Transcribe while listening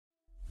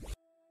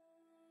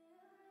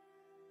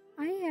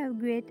have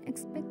great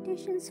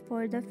expectations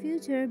for the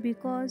future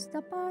because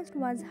the past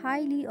was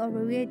highly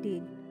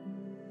overrated.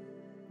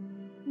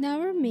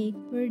 Never make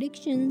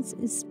predictions,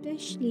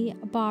 especially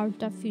about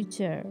the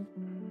future.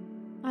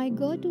 I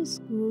go to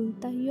school,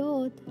 the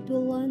youth, to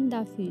learn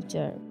the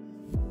future.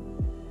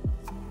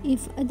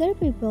 If other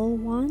people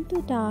want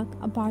to talk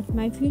about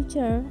my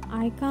future,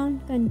 I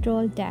can't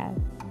control that.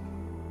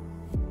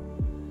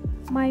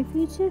 My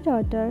future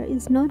daughter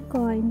is not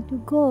going to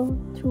go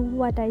through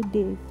what I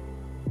did.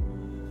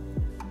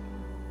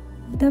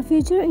 The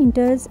future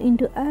enters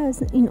into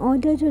us in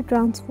order to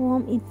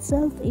transform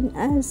itself in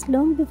us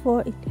long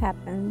before it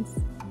happens.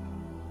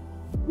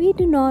 We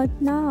do not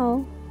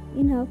know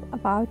enough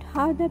about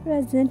how the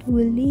present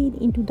will lead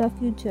into the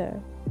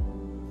future.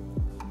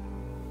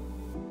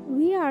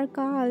 We are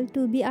called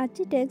to be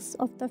architects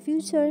of the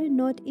future,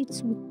 not its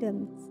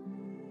victims.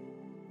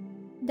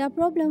 The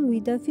problem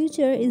with the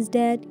future is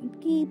that it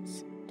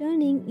keeps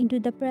turning into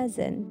the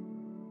present.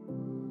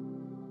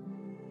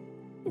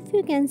 If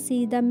you can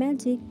see the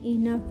magic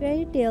in a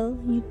fairy tale,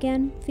 you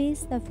can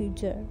face the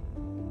future.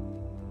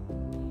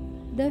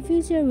 The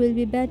future will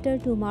be better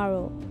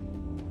tomorrow.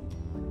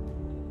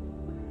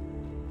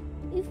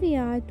 If we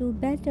are to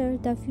better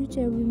the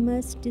future, we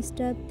must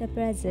disturb the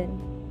present.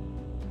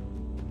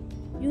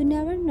 You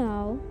never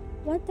know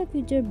what the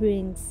future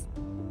brings.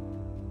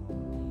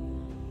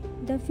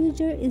 The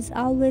future is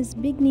always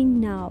beginning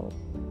now.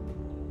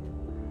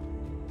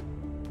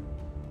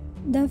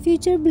 The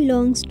future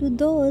belongs to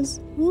those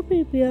who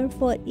prepare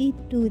for it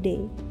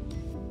today.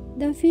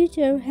 The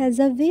future has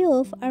a way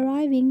of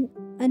arriving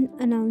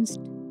unannounced.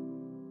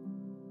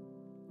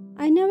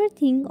 I never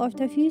think of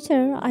the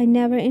future, I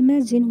never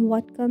imagine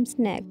what comes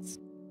next.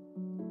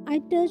 I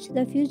touch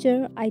the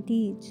future, I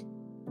teach.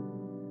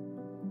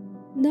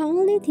 The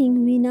only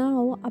thing we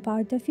know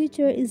about the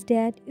future is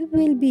that it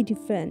will be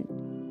different.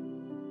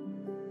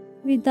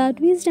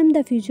 Without wisdom,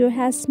 the future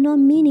has no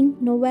meaning,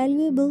 no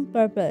valuable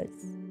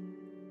purpose.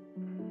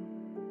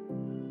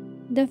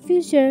 The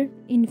future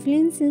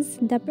influences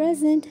the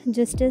present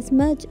just as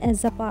much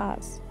as the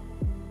past.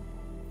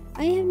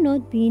 I have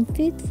not been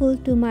faithful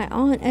to my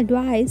own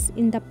advice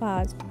in the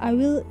past. I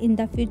will in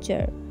the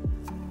future.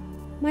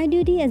 My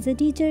duty as a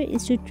teacher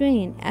is to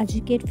train,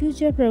 educate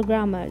future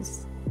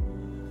programmers.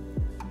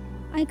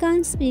 I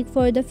can't speak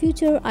for the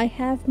future. I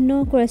have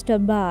no crystal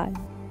ball.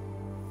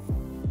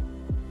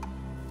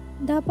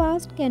 The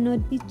past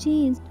cannot be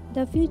changed.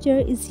 The future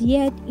is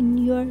yet in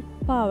your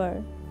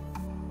power.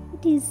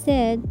 It is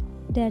said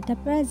that the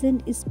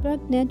present is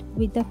pregnant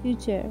with the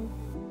future.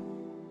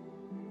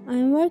 I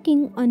am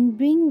working on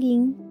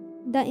bringing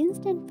the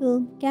instant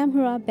film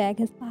camera back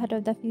as part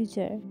of the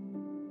future.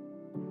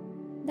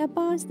 The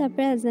past, the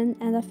present,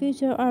 and the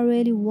future are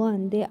really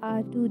one. They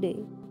are today.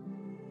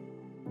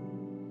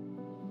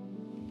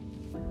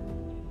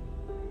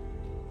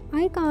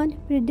 I can't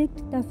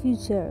predict the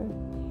future.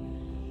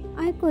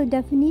 I could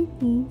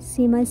definitely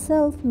see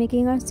myself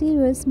making a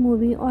serious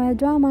movie or a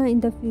drama in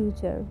the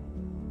future.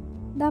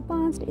 The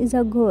past is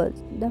a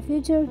ghost, the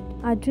future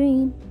a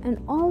dream, and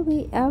all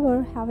we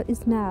ever have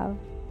is now.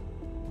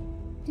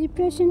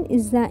 Depression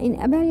is the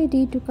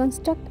inability to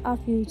construct a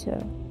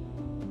future.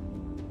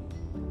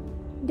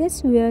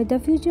 That's where the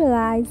future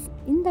lies,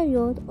 in the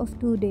youth of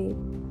today.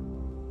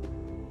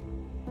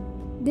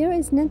 There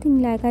is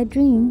nothing like a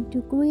dream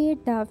to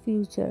create the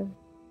future.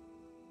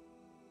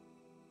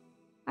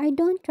 I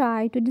don't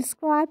try to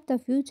describe the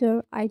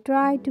future, I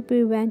try to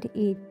prevent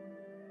it.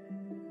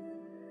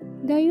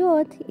 The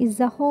youth is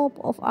the hope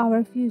of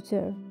our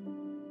future.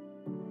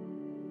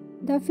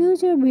 The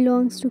future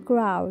belongs to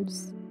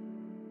crowds.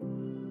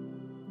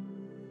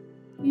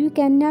 You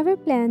can never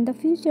plan the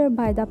future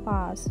by the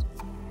past.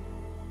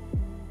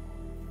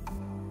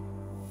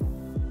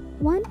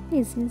 One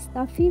faces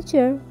the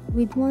future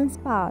with one's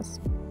past.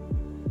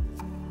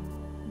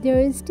 There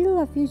is still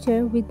a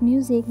future with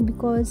music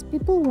because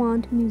people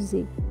want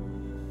music.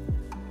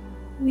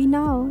 We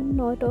know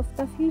not of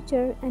the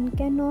future and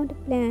cannot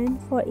plan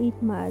for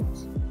it much.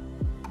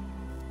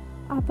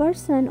 A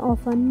person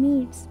often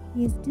meets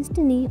his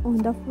destiny on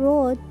the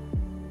road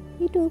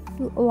he took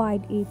to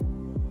avoid it.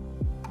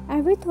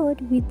 Every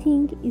thought we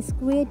think is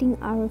creating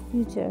our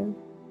future.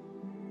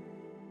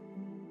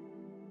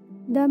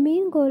 The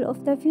main goal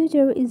of the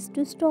future is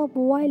to stop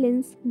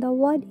violence. The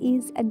world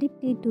is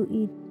addicted to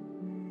it.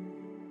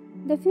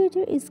 The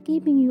future is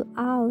keeping you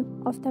out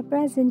of the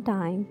present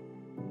time.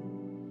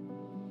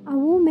 A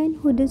woman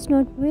who does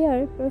not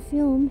wear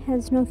perfume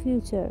has no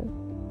future.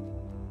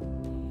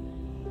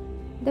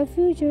 The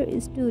future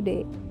is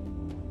today.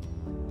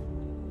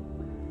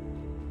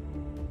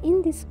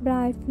 In this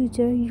bright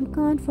future, you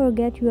can't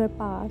forget your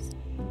past.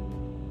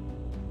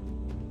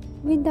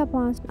 With the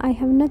past, I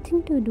have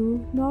nothing to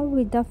do, nor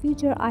with the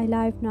future I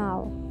live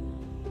now.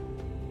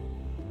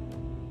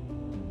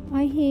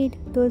 I hate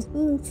those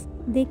books.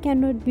 They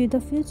cannot be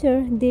the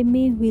future they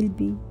may will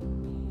be.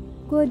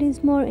 God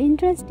is more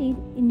interested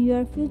in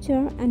your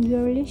future and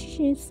your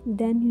relationships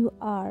than you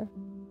are.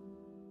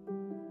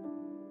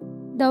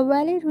 The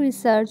valid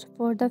research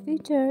for the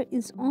future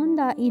is on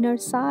the inner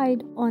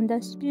side, on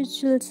the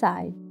spiritual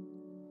side.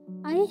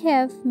 I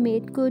have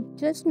made good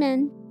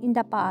judgments in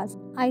the past.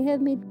 I have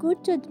made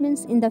good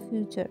judgments in the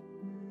future.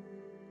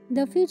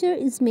 The future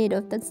is made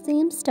of the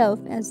same stuff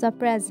as the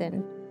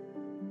present.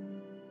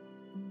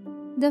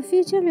 The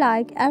future,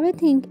 like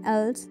everything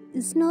else,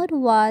 is not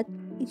what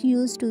it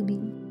used to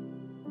be.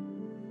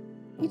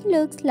 It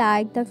looks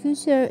like the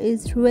future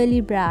is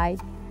really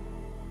bright.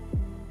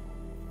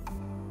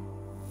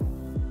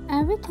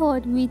 Every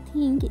thought we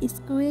think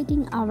is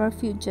creating our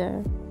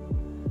future.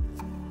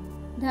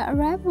 The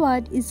Arab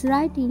word is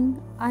writing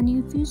a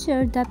new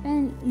future. The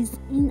pen is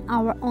in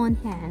our own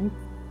hands.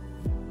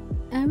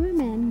 Every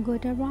man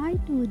got a right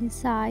to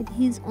decide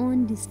his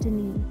own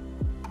destiny.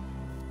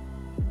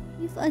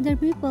 If other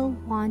people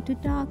want to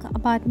talk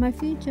about my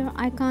future,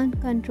 I can't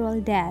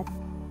control that.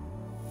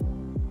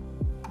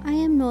 I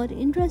am not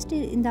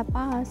interested in the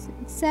past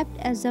except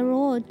as a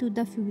road to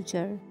the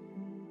future.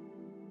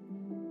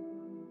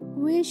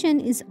 Creation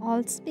is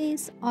all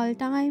space, all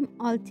time,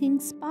 all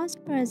things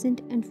past,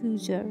 present, and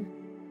future.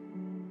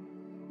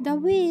 The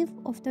wave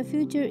of the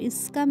future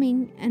is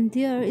coming and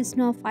there is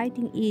no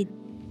fighting it.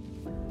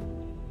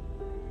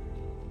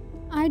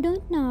 I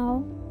don't know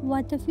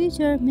what the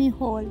future may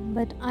hold,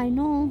 but I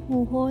know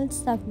who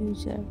holds the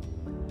future.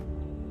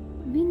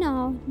 We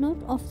know not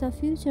of the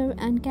future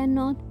and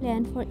cannot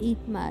plan for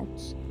it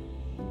much.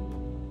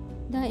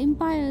 The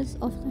empires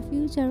of the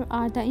future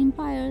are the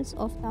empires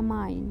of the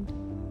mind.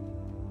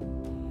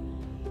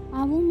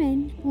 A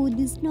woman who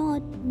does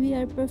not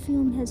wear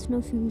perfume has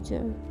no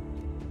future.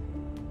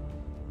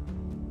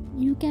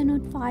 You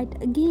cannot fight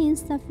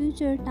against the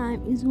future.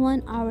 Time is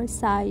on our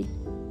side.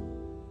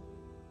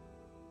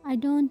 I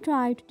don't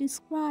try to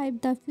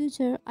describe the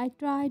future, I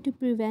try to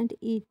prevent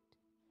it.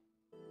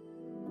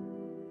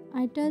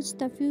 I touch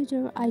the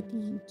future, I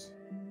teach.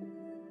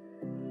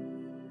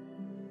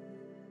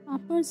 A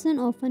person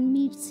often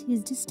meets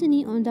his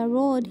destiny on the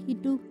road he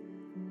took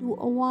to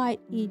avoid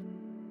it.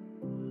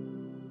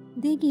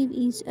 They give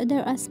each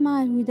other a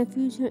smile with the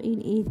future in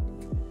it.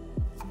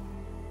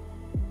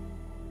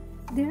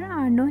 There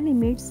are no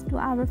limits to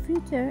our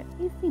future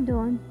if we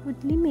don't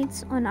put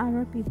limits on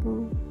our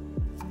people.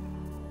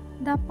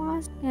 The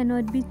past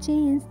cannot be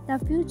changed, the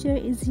future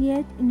is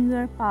yet in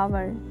your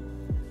power.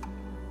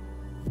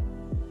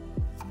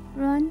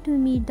 Run to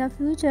meet the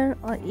future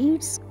or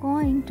it's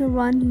going to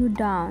run you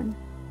down.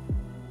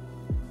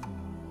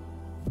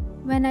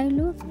 When I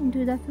look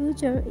into the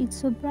future,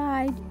 it's so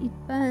bright, it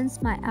burns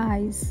my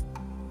eyes.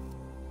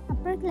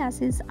 Upper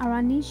classes are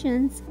our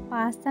nations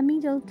past the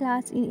middle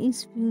class in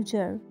its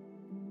future.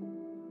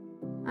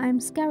 I'm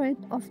scared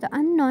of the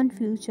unknown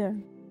future.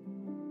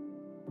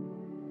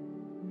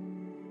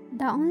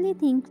 The only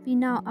thing we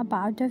know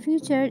about the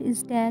future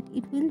is that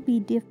it will be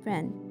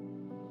different.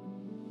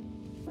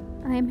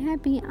 I am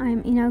happy, I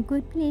am in a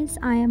good place,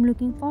 I am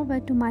looking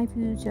forward to my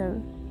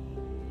future.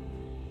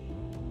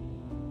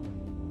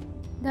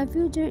 The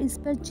future is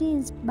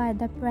purchased by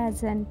the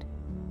present.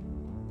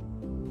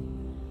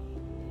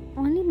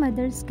 Only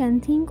mothers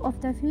can think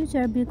of the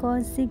future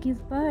because they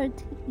give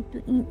birth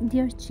to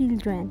their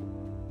children.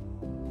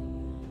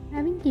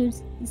 Having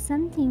kids is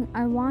something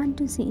I want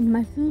to see in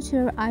my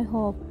future, I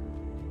hope.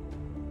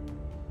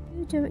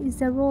 Future is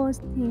the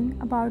worst thing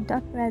about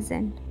the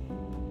present.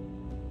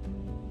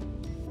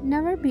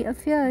 Never be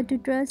afraid to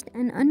trust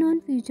an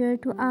unknown future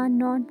to a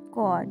known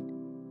God.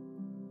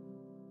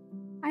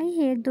 I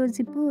hate those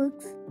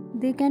books.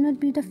 They cannot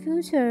be the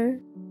future.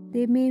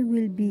 They may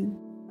will be.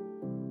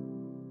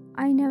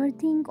 I never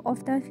think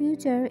of the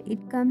future.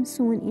 It comes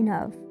soon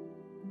enough.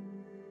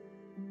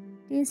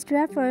 Taste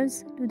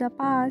refers to the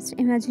past,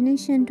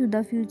 imagination to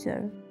the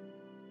future.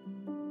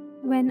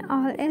 When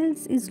all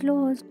else is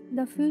lost,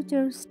 the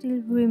future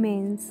still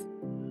remains.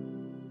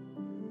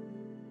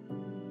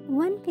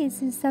 One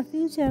faces the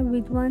future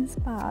with one's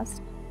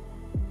past.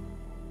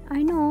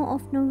 I know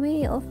of no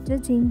way of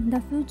judging the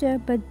future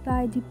but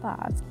by the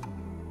past.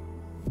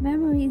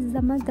 Memory is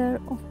the mother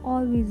of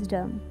all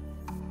wisdom.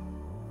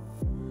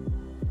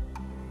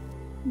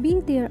 Be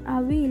there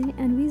a will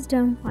and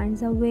wisdom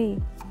finds a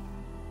way.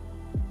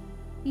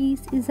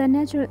 Peace is a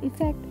natural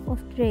effect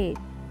of trade.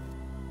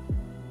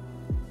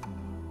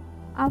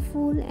 A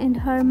fool and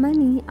her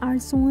money are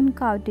soon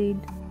counted.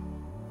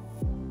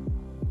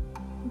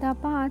 The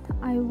path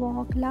I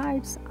walk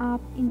lights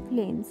up in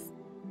flames.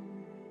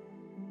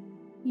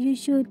 You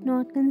should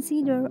not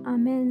consider a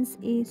man's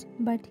age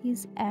but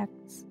his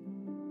acts.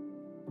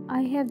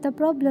 I have the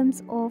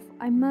problems of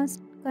I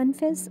must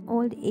confess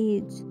old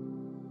age.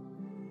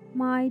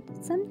 Might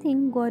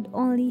something God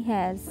only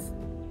has.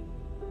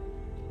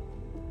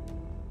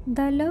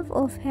 The love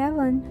of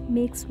heaven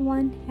makes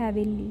one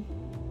heavenly.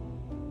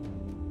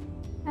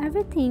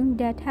 Everything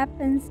that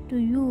happens to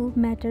you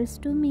matters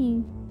to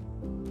me.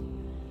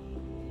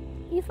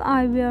 If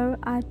I were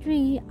a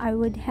tree, I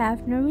would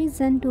have no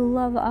reason to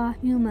love a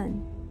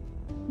human.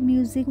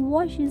 Music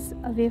washes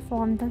away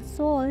from the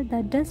soul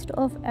the dust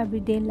of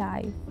everyday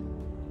life.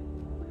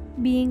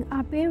 Being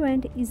a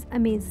parent is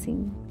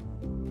amazing.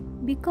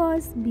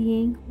 Because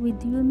being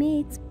with you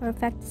makes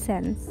perfect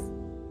sense.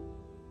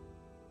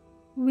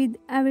 With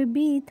every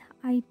breath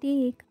I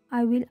take,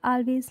 I will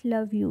always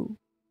love you.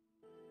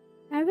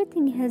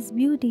 Everything has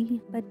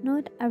beauty, but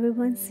not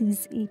everyone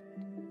sees it.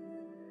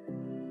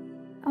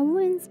 A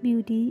woman's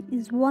beauty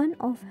is one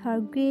of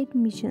her great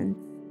missions.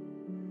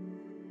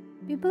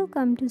 People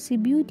come to see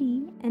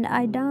beauty, and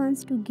I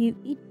dance to give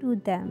it to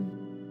them.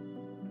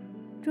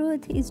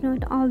 Truth is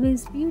not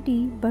always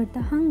beauty, but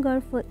the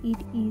hunger for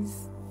it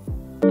is.